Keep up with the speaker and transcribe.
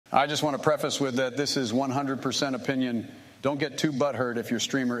I just want to preface with that this is 100% opinion. Don't get too butthurt if your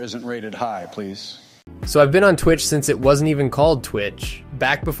streamer isn't rated high, please. So I've been on Twitch since it wasn't even called Twitch.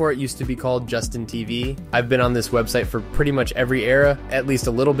 Back before it used to be called Justin TV. I've been on this website for pretty much every era, at least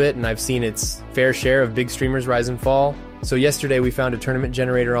a little bit, and I've seen its fair share of big streamers rise and fall. So yesterday we found a tournament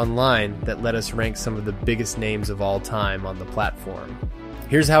generator online that let us rank some of the biggest names of all time on the platform.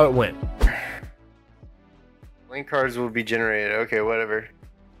 Here's how it went. Blank cards will be generated. Okay, whatever.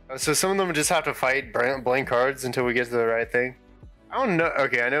 So some of them just have to fight blank cards until we get to the right thing? I don't know.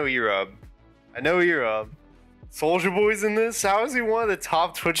 Okay, I know E-Rob. Soulja Boy's in this? How is he one of the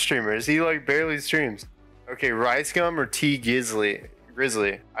top Twitch streamers? He like barely streams. Okay, Rice Gum or T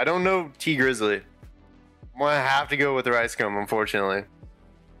Grizzly? I don't know T Grizzly. I'm gonna have to go with the Rice Gum, unfortunately.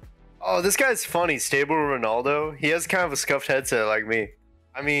 Oh, this guy's funny. Stable Ronaldo. He has kind of a scuffed headset like me.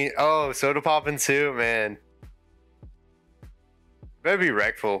 I mean, oh, Soda Poppin' too, man. Better be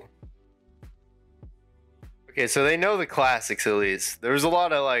Wreckful. Okay, so they know the classics at least. There's a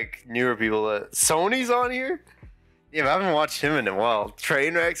lot of like newer people that Sony's on here. Yeah, I haven't watched him in a while.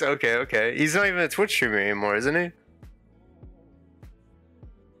 Trainwrecks, okay. He's not even a Twitch streamer anymore, isn't he?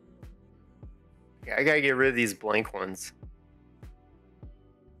 Okay, I gotta get rid of these blank ones.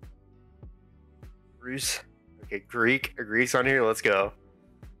 Bruce. Okay, Greek's on here. Let's go.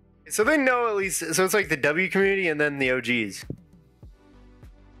 So they know at least. So it's like the W community and then the OGs.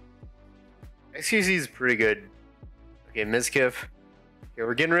 XQC is pretty good. Okay, Mizkif. Okay,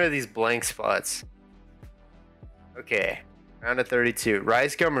 we're getting rid of these blank spots. Okay, round of 32.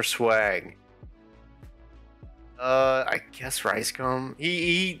 Rice Gum or Swag? I guess Rice Gum.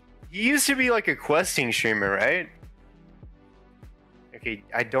 He used to be like a questing streamer, right? Okay,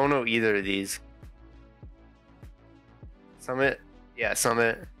 I don't know either of these. Summit? Yeah,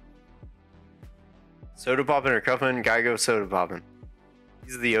 Summit. Soda Poppin' or Cuffin? Gotta go Soda Poppin'.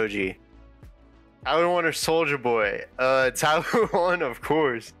 He's the OG. Tyler 1 or Soulja Boy? Tyler 1, of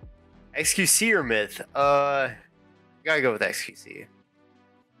course. XQC or Myth? Gotta go with XQC.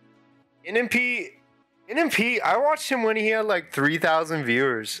 NMP, I watched him when he had like 3,000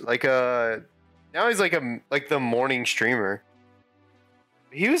 viewers. Like, now he's like the morning streamer.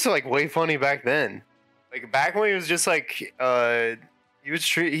 He was like way funny back then. Like back when he was just like,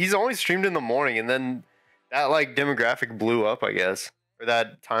 he's only streamed in the morning, and then that like demographic blew up, I guess, for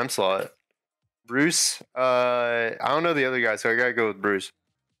that time slot. Bruce, I don't know the other guy, so I gotta go with Bruce.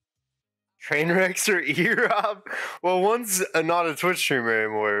 Trainwrecks or E-Rob? Well, one's not a Twitch streamer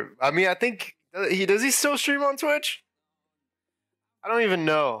anymore. I mean, I think does he still stream on Twitch? I don't even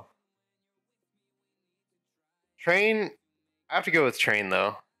know. Train, I have to go with Train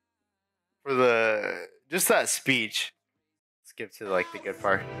though. For just that speech. Skip to like the good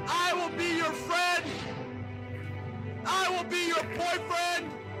part. I will be your friend. I will be your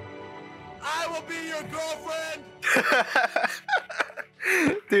boyfriend. I will be your girlfriend.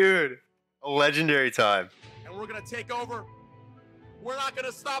 Dude, a legendary time. And we're going to take over. We're not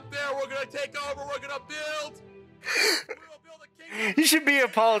going to stop there. We're going to take over. We're going to build. We will build a kingdom. You should be a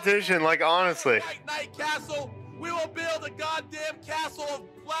politician, like honestly. White Knight Castle. We will build a goddamn castle of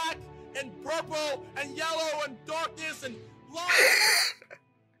black and purple and yellow and darkness and light.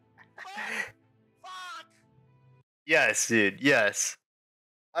 Fuck. Yes, dude. Yes.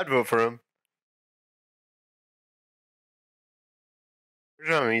 I'd vote for him.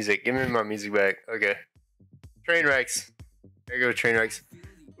 Where's my music? Give me my music back. Okay. Trainwrecks. There you go, Trainwrecks.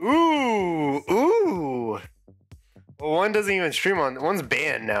 Ooh. Well, one doesn't even stream on. One's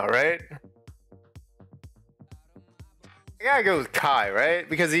banned now, right? I gotta go with Kai, right?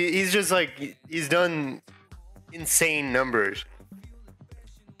 Because he's just like, he's done insane numbers.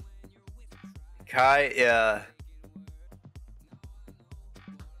 Kai, yeah.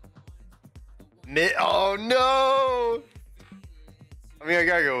 Oh no! I mean, I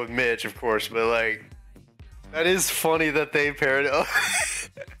gotta go with Mitch, of course, but like, that is funny that they paired up.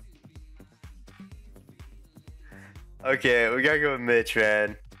 Okay, we gotta go with Mitch,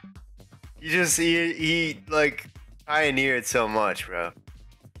 man. He like pioneered so much, bro.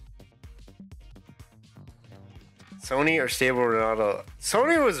 Sony or Stable Ronaldo?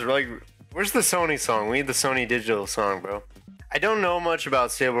 Sony was like, where's the Sony song? We need the Sony digital song, bro. I don't know much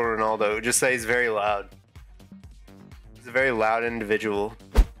about Stable Ronaldo, just that he's very loud. He's a very loud individual.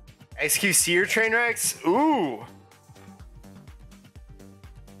 XQC or Trainwrecks? Ooh.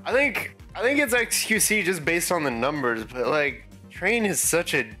 I think it's XQC just based on the numbers, but like Train is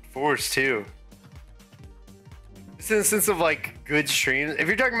such a force too. Just in the sense of like good streams. If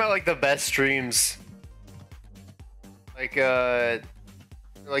you're talking about like the best streams, like the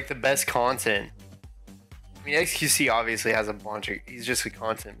best content, I mean, XQC obviously has a bunch of. He's just a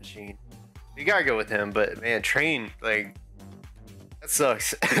content machine. You gotta go with him, but man, Train, like, that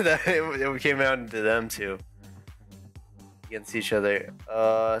sucks. That it came out to them too against each other.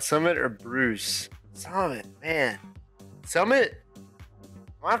 Summit or Bruce? Summit, man. Summit. I'm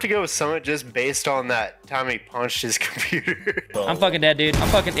gonna have to go with Summit just based on that time he punched his computer. I'm fucking dead, dude. I'm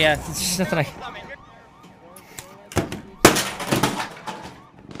fucking, yeah. It's just nothing I...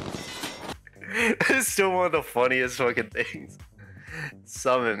 It's still one of the funniest fucking things.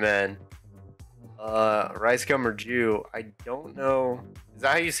 Summit, man. Rice Gum or Jew? I don't know. Is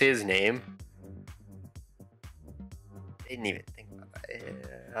that how you say his name? I didn't even think about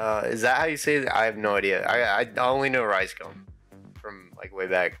that. Is that how you say it? I have no idea. I only know Rice Gum from like way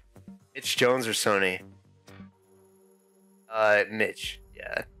back. Mitch Jones or Sony? Mitch.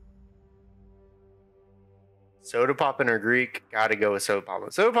 Yeah. Soda Poppin' or Greek? Gotta go with Soda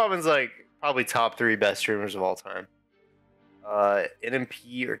Poppin'. Soda Poppin's like probably top 3 best streamers of all time.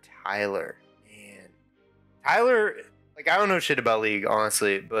 NMP or Tyler? Man, Tyler, like, I don't know shit about League,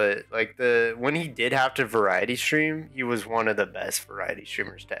 honestly, but like when he did have to variety stream, he was one of the best variety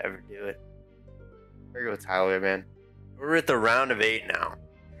streamers to ever do it. There go Tyler, man. We're at the round of 8 now.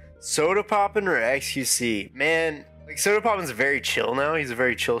 Soda Poppin' or XQC? Man, like, Soda Poppin's very chill now. He's a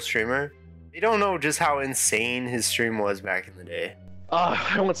very chill streamer. They don't know just how insane his stream was back in the day.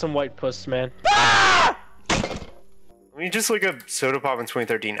 I want some white puss, man. I mean, just look up Soda Pop in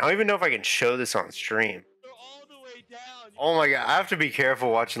 2013. I don't even know if I can show this on stream. Oh my god, I have to be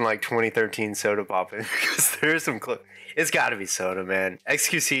careful watching like 2013 Soda Pop because there's some clip. It's got to be Soda, man.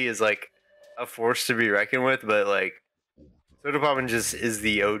 XQC is like a force to be reckoned with, but like Soda Poppin' just is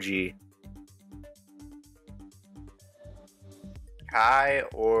the OG. Kai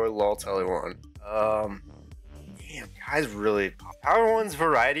or Lol Telly One? Damn, Kai's really Tyler One's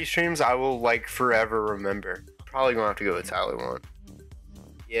variety streams I will like forever remember. Probably gonna have to go with Tyler One.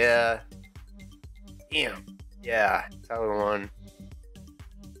 Yeah. Damn. Yeah, Tyler One.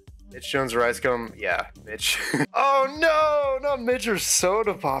 Mitch Jones or Rice Gum? Yeah, Mitch. Oh no, not Mitch or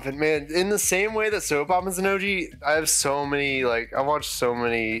Soda Poppin', man. In the same way that Soda Poppin's an OG, I have so many, like, I watched so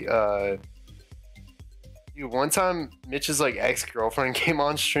many, dude, one time Mitch's like ex-girlfriend came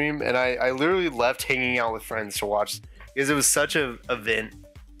on stream and I literally left hanging out with friends to watch because it was such a event.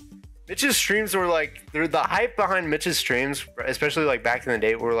 Mitch's streams were like, the hype behind Mitch's streams, especially like back in the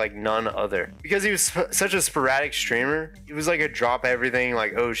day, were like none other. Because he was such a sporadic streamer, it was like a drop everything,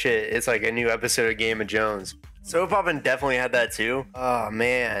 like, oh shit, it's like a new episode of Game of Jones. Soda Poppin' definitely had that too. Oh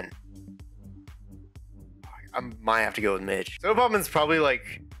man. I might have to go with Mitch. Soda Poppin's probably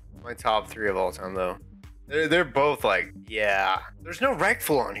like my top 3 of all time though. They're both like, yeah. There's no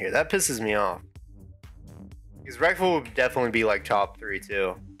Wreckful on here. That pisses me off. Because Wreckful would definitely be like top 3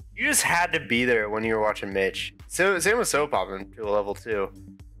 too. You just had to be there when you were watching Mitch. So same with Soda Poppin' to a level 2.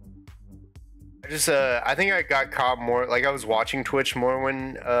 I think I got caught more, like I was watching Twitch more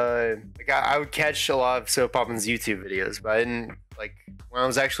when like I would catch a lot of Soda Poppin's YouTube videos, but I didn't, like, when I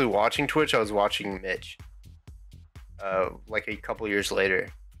was actually watching Twitch, I was watching Mitch. Like a couple years later.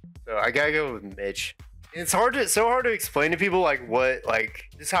 So I gotta go with Mitch. It's so hard to explain to people like what, like,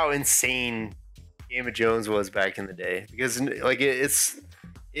 just how insane Game of Jones was back in the day, because like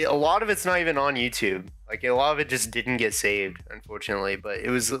a lot of it's not even on YouTube. Like, a lot of it just didn't get saved, unfortunately, but it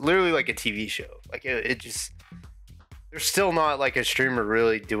was literally like a TV show. Like, it just, there's still not like a streamer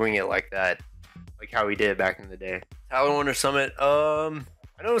really doing it like that, like how he did back in the day. Tyler One or Summit? I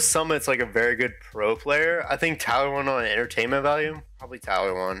know Summit's like a very good pro player. I think Tyler One on entertainment value, probably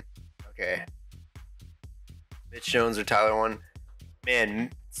Tyler One. Okay. Mitch Jones or Tyler One?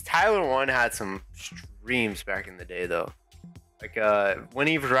 Man, Tyler One had some streams back in the day though. Like when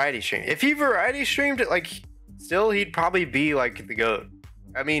he variety streamed. If he variety streamed it, like, still he'd probably be like the GOAT.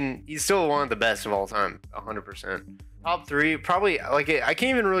 I mean, he's still one of the best of all time, 100%. Top 3, probably, like, I can't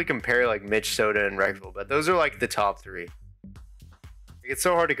even really compare like Mitch, Soda, and Wreckful, but those are like the top 3. Like, it's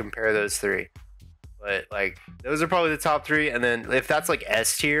so hard to compare those 3. But like, those are probably the top 3, and then if that's like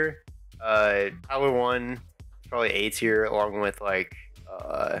S tier, Tyler One, probably A tier, along with like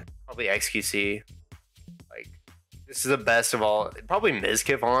probably XQC. Like, this is the best of all. Probably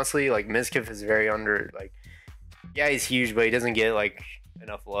Mizkif, honestly. Like, Mizkif is very under, like, yeah, he's huge, but he doesn't get like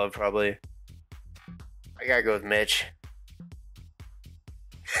enough love probably. I gotta go with Mitch.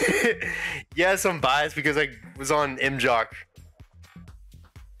 Yes, I'm biased because I was on MJock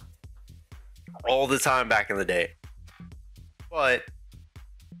all the time back in the day, but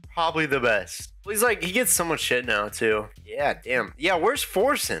probably the best. Well, he's like, he gets so much shit now too. Yeah, damn. Yeah, where's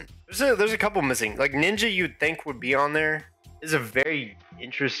Forsen? There's a couple missing. Like, Ninja, you'd think would be on there. Is a very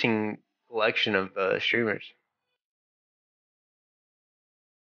interesting collection of streamers.